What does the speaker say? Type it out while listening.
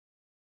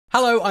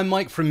Hello, I'm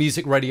Mike from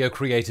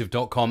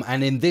musicradiocreative.com,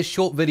 and in this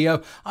short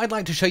video, I'd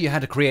like to show you how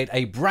to create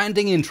a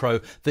branding intro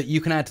that you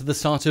can add to the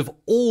start of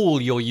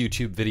all your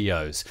YouTube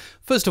videos.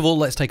 First of all,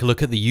 let's take a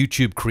look at the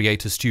YouTube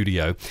Creator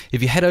Studio.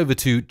 If you head over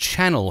to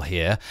Channel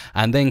here,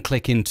 and then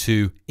click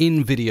into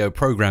In-Video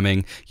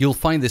Programming, you'll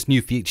find this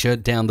new feature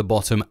down the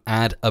bottom,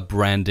 Add a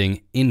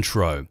Branding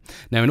Intro.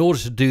 Now, in order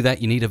to do that,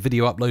 you need a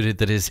video uploaded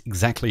that is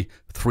exactly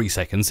 3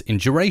 seconds in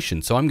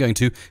duration. So I'm going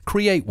to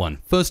create one.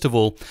 First of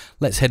all,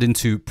 let's head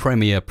into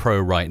Premiere Pro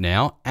right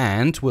now,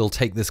 and we'll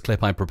take this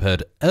clip I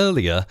prepared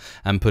earlier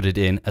and put it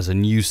in as a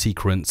new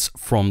sequence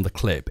from the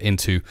clip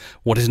into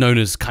what is known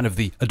as kind of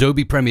the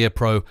Adobe Premiere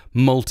Pro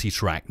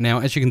multi-track.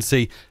 Now, as you can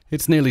see,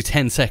 it's nearly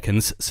 10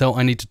 seconds, so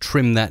I need to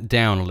trim that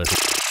down a little.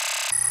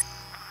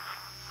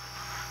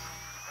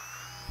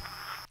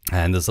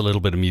 And there's a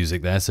little bit of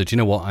music there, so do you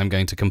know what? I'm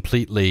going to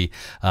completely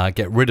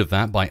get rid of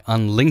that by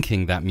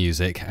unlinking that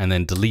music and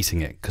then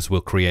deleting it, because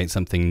we'll create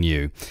something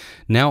new.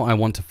 Now I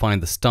want to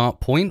find the start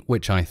point,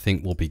 which I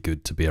think will be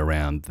good to be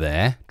around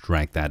there.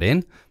 Drag that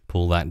in,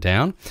 pull that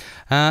down,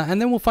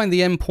 and then we'll find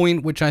the end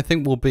point, which I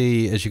think will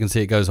be, as you can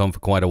see, it goes on for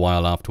quite a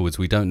while afterwards.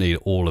 We don't need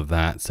all of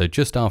that, so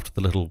just after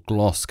the little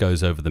gloss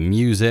goes over the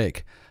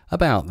music,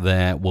 about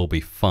there will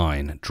be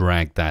fine.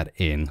 Drag that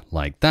in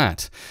like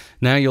that.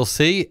 Now you'll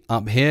see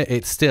up here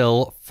it's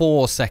still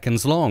 4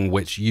 seconds long,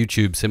 which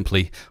YouTube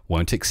simply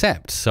won't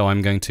accept. So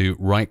I'm going to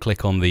right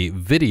click on the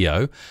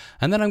video,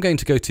 and then I'm going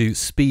to go to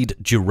speed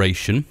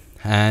duration,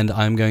 and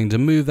I'm going to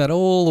move that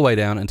all the way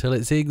down until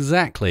it's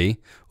exactly,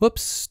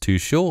 whoops, too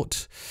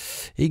short,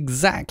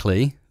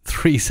 exactly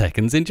 3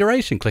 seconds in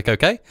duration. Click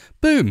OK.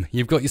 Boom,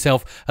 you've got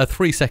yourself a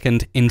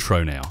 3-second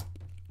intro now.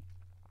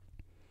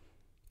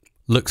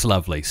 Looks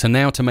lovely. So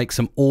now to make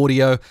some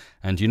audio,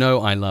 and you know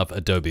I love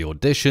Adobe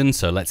Audition,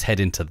 so let's head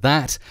into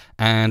that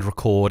and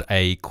record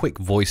a quick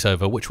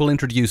voiceover which will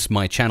introduce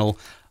my channel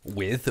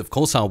with, of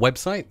course, our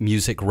website,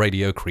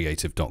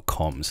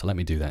 musicradiocreative.com. So let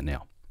me do that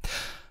now.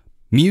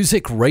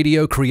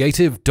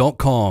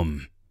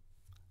 musicradiocreative.com.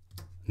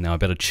 Now I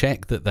better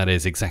check that that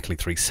is exactly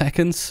 3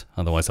 seconds,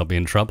 otherwise I'll be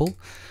in trouble.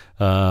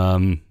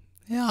 Yeah,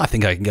 I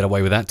think I can get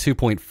away with that,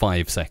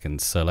 2.5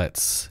 seconds. So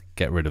let's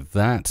get rid of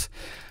that.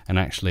 And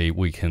actually,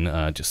 we can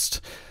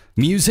just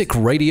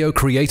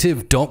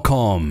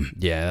musicradiocreative.com.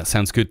 Yeah, that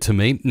sounds good to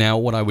me. Now,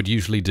 what I would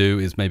usually do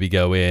is maybe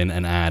go in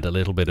and add a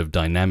little bit of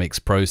dynamics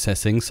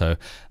processing. So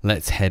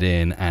let's head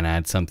in and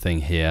add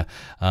something here.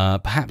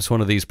 Perhaps one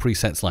of these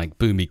presets like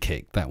Boomy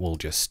Kick. That will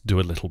just do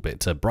a little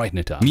bit to brighten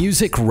it up.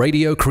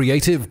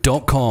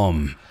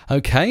 musicradiocreative.com.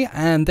 Okay,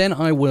 and then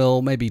I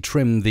will maybe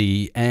trim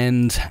the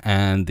end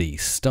and the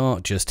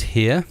start just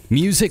here.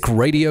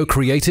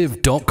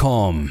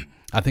 musicradiocreative.com.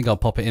 I think I'll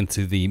pop it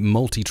into the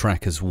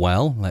multi-track as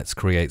well. Let's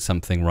create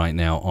something right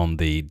now on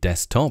the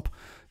desktop,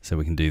 so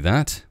we can do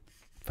that.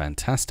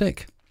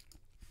 Fantastic.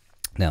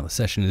 Now the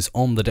session is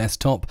on the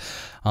desktop.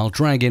 I'll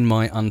drag in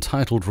my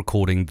untitled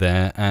recording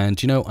there,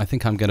 and you know, I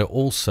think I'm going to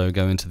also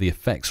go into the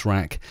effects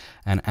rack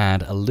and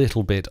add a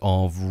little bit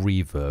of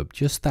reverb,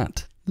 just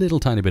that little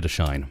tiny bit of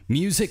shine.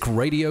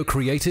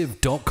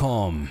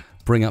 musicradiocreative.com.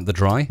 Bring up the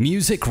dry.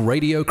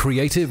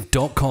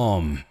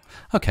 musicradiocreative.com.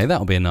 Okay,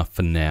 that'll be enough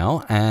for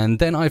now. And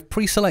then I've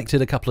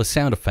pre-selected a couple of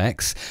sound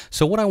effects.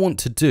 So what I want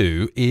to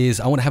do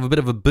is I want to have a bit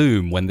of a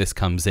boom when this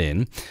comes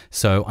in.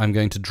 So I'm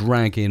going to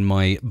drag in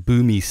my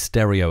boomy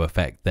stereo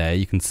effect there.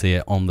 You can see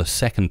it on the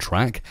second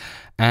track.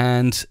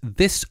 And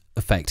this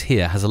effect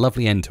here has a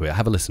lovely end to it.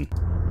 Have a listen.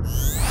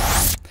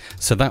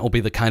 So that will be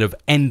the kind of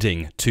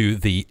ending to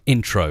the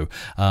intro.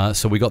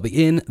 So we got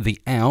the in, the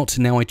out.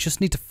 Now I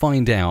just need to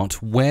find out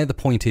where the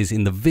point is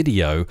in the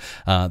video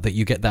that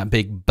you get that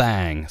big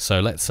bang. So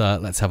let's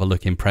have a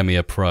look in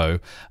Premiere Pro.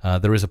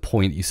 There is a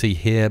point you see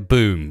here,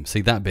 boom.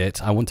 See that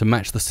bit? I want to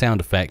match the sound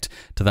effect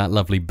to that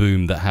lovely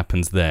boom that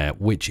happens there,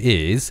 which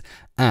is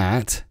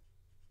at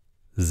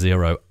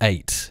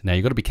 0.8. Now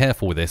you've got to be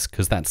careful with this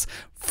because that's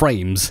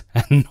frames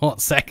and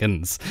not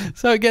seconds.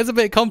 So it gets a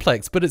bit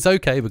complex, but it's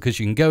okay because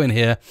you can go in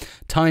here,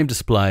 time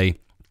display,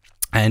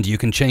 and you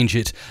can change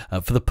it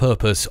for the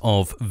purpose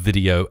of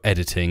video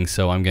editing.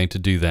 So I'm going to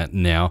do that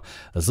now.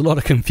 There's a lot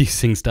of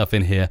confusing stuff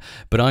in here,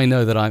 but I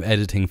know that I'm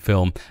editing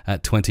film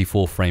at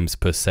 24 frames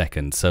per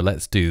second. So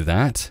let's do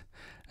that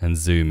and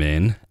zoom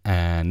in.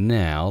 And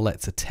now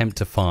let's attempt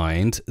to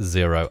find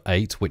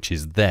 0.8, which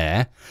is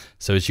there.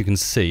 So as you can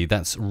see,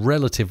 that's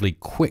relatively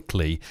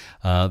quickly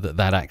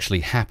that actually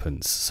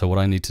happens. So what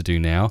I need to do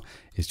now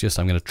is just,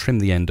 I'm going to trim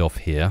the end off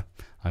here.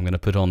 I'm going to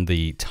put on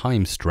the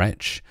time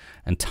stretch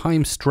and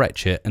time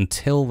stretch it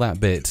until that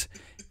bit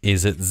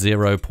is at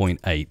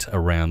 0.8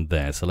 around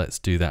there. So let's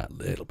do that a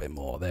little bit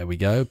more. There we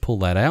go. Pull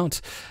that out.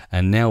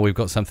 And now we've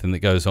got something that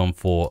goes on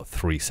for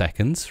 3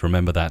 seconds.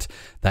 Remember that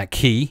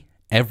key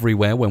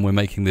everywhere when we're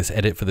making this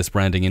edit for this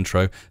branding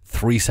intro,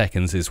 3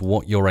 seconds is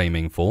what you're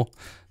aiming for.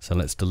 So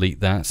let's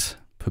delete that.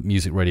 Put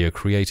Music Radio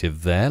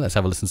Creative there. Let's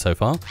have a listen so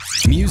far.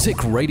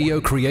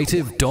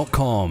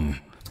 musicradiocreative.com.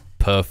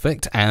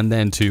 Perfect. And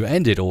then to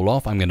end it all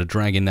off, I'm going to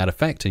drag in that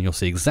effect and you'll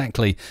see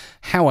exactly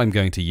how I'm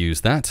going to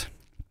use that.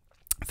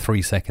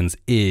 3 seconds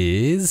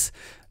is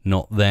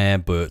not there,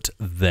 but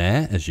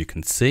there, as you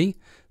can see.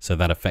 So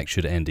that effect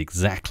should end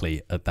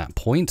exactly at that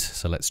point.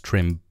 So let's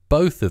trim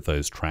both of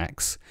those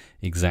tracks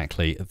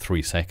exactly at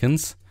 3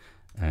 seconds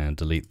and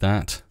delete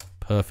that.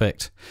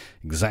 Perfect.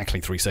 Exactly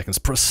 3 seconds,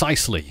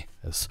 precisely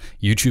as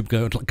YouTube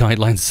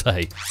guidelines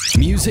say.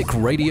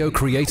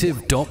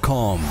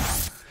 musicradiocreative.com.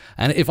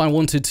 And if I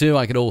wanted to,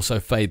 I could also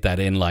fade that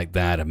in like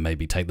that and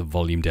maybe take the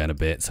volume down a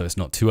bit so it's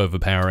not too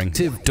overpowering.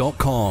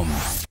 .com.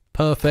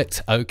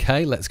 Perfect.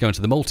 Okay, let's go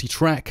into the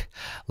multi-track.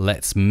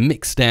 Let's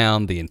mix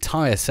down the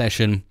entire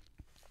session.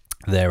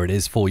 There it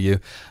is for you.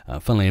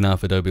 Funnily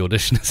enough, Adobe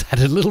Audition has had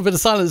a little bit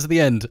of silence at the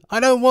end. I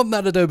don't want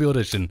that, Adobe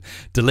Audition.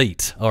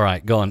 Delete. All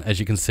right, gone.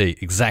 As you can see,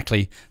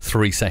 exactly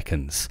 3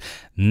 seconds.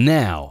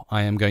 Now,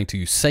 I am going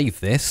to save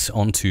this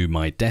onto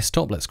my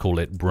desktop. Let's call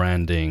it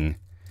Branding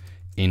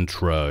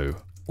Intro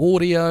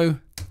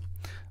Audio.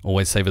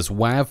 Always save as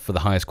WAV for the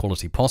highest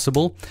quality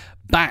possible.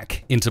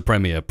 Back into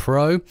Premiere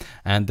Pro,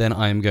 and then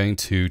I'm going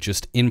to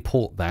just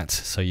import that.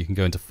 So you can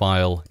go into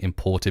File,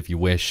 Import if you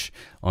wish,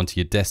 onto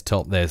your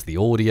desktop. There's the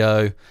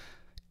audio.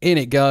 In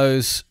it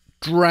goes.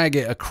 Drag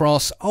it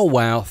across. Oh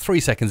wow, 3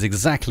 seconds,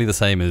 exactly the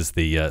same as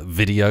the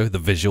video, the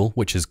visual,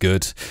 which is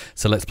good.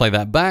 So let's play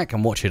that back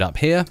and watch it up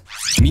here.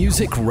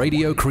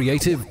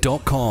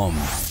 musicradiocreative.com.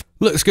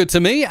 Looks good to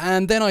me,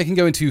 and then I can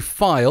go into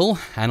File,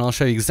 and I'll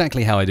show you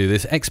exactly how I do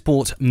this.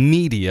 Export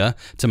Media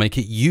to make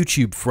it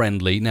YouTube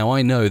friendly. Now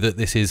I know that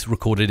this is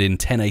recorded in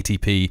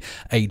 1080p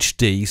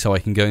HD, so I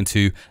can go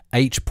into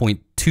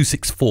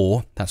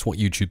H.264, that's what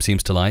YouTube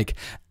seems to like.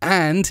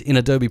 And in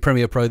Adobe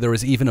Premiere Pro, there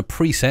is even a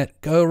preset.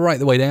 Go right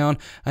the way down,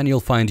 and you'll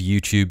find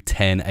YouTube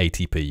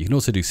 1080p. You can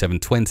also do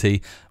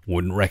 720.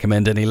 Wouldn't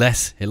recommend any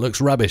less. It looks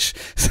rubbish.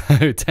 So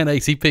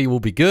 1080p will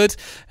be good.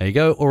 There you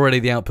go. Already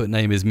the output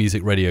name is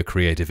Music Radio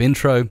Creative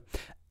Intro.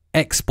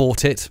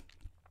 Export it.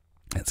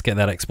 Let's get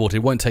that exported.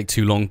 It won't take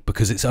too long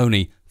because it's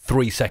only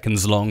 3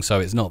 seconds long, so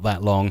it's not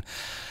that long.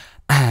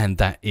 And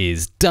that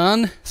is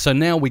done. So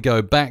now we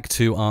go back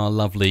to our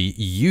lovely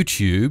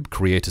YouTube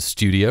Creator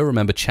Studio.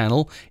 Remember,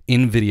 channel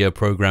in video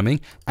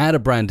programming. Add a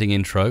branding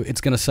intro.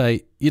 It's going to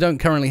say you don't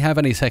currently have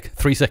any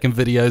 3 second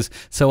videos,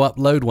 so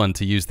upload one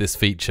to use this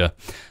feature.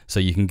 So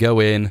you can go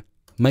in,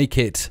 make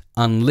it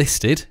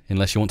unlisted,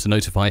 unless you want to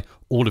notify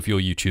all of your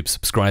YouTube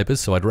subscribers.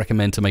 So I'd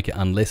recommend to make it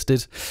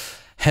unlisted.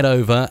 Head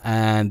over,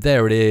 and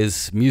there it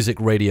is. Music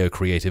Radio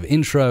Creative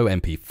Intro,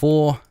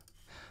 MP4.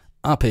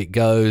 Up it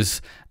goes,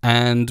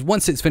 and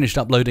once it's finished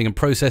uploading and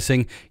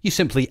processing, you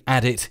simply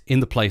add it in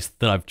the place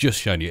that I've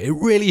just shown you. It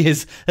really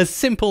is as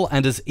simple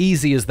and as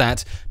easy as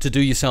that to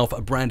do yourself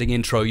a branding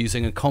intro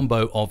using a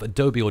combo of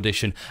Adobe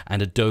Audition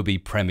and Adobe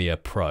Premiere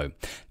Pro.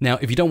 Now,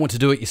 if you don't want to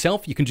do it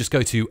yourself, you can just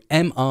go to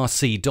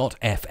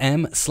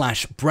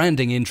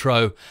mrc.fm/branding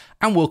intro,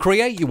 and we'll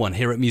create you one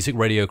here at Music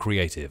Radio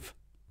Creative.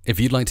 If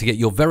you'd like to get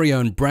your very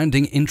own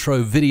branding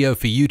intro video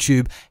for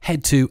YouTube,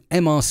 head to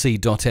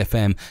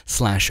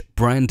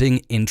mrc.fm/branding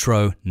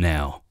intro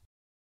now.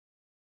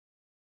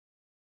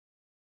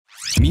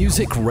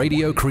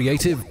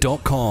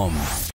 musicradiocreative.com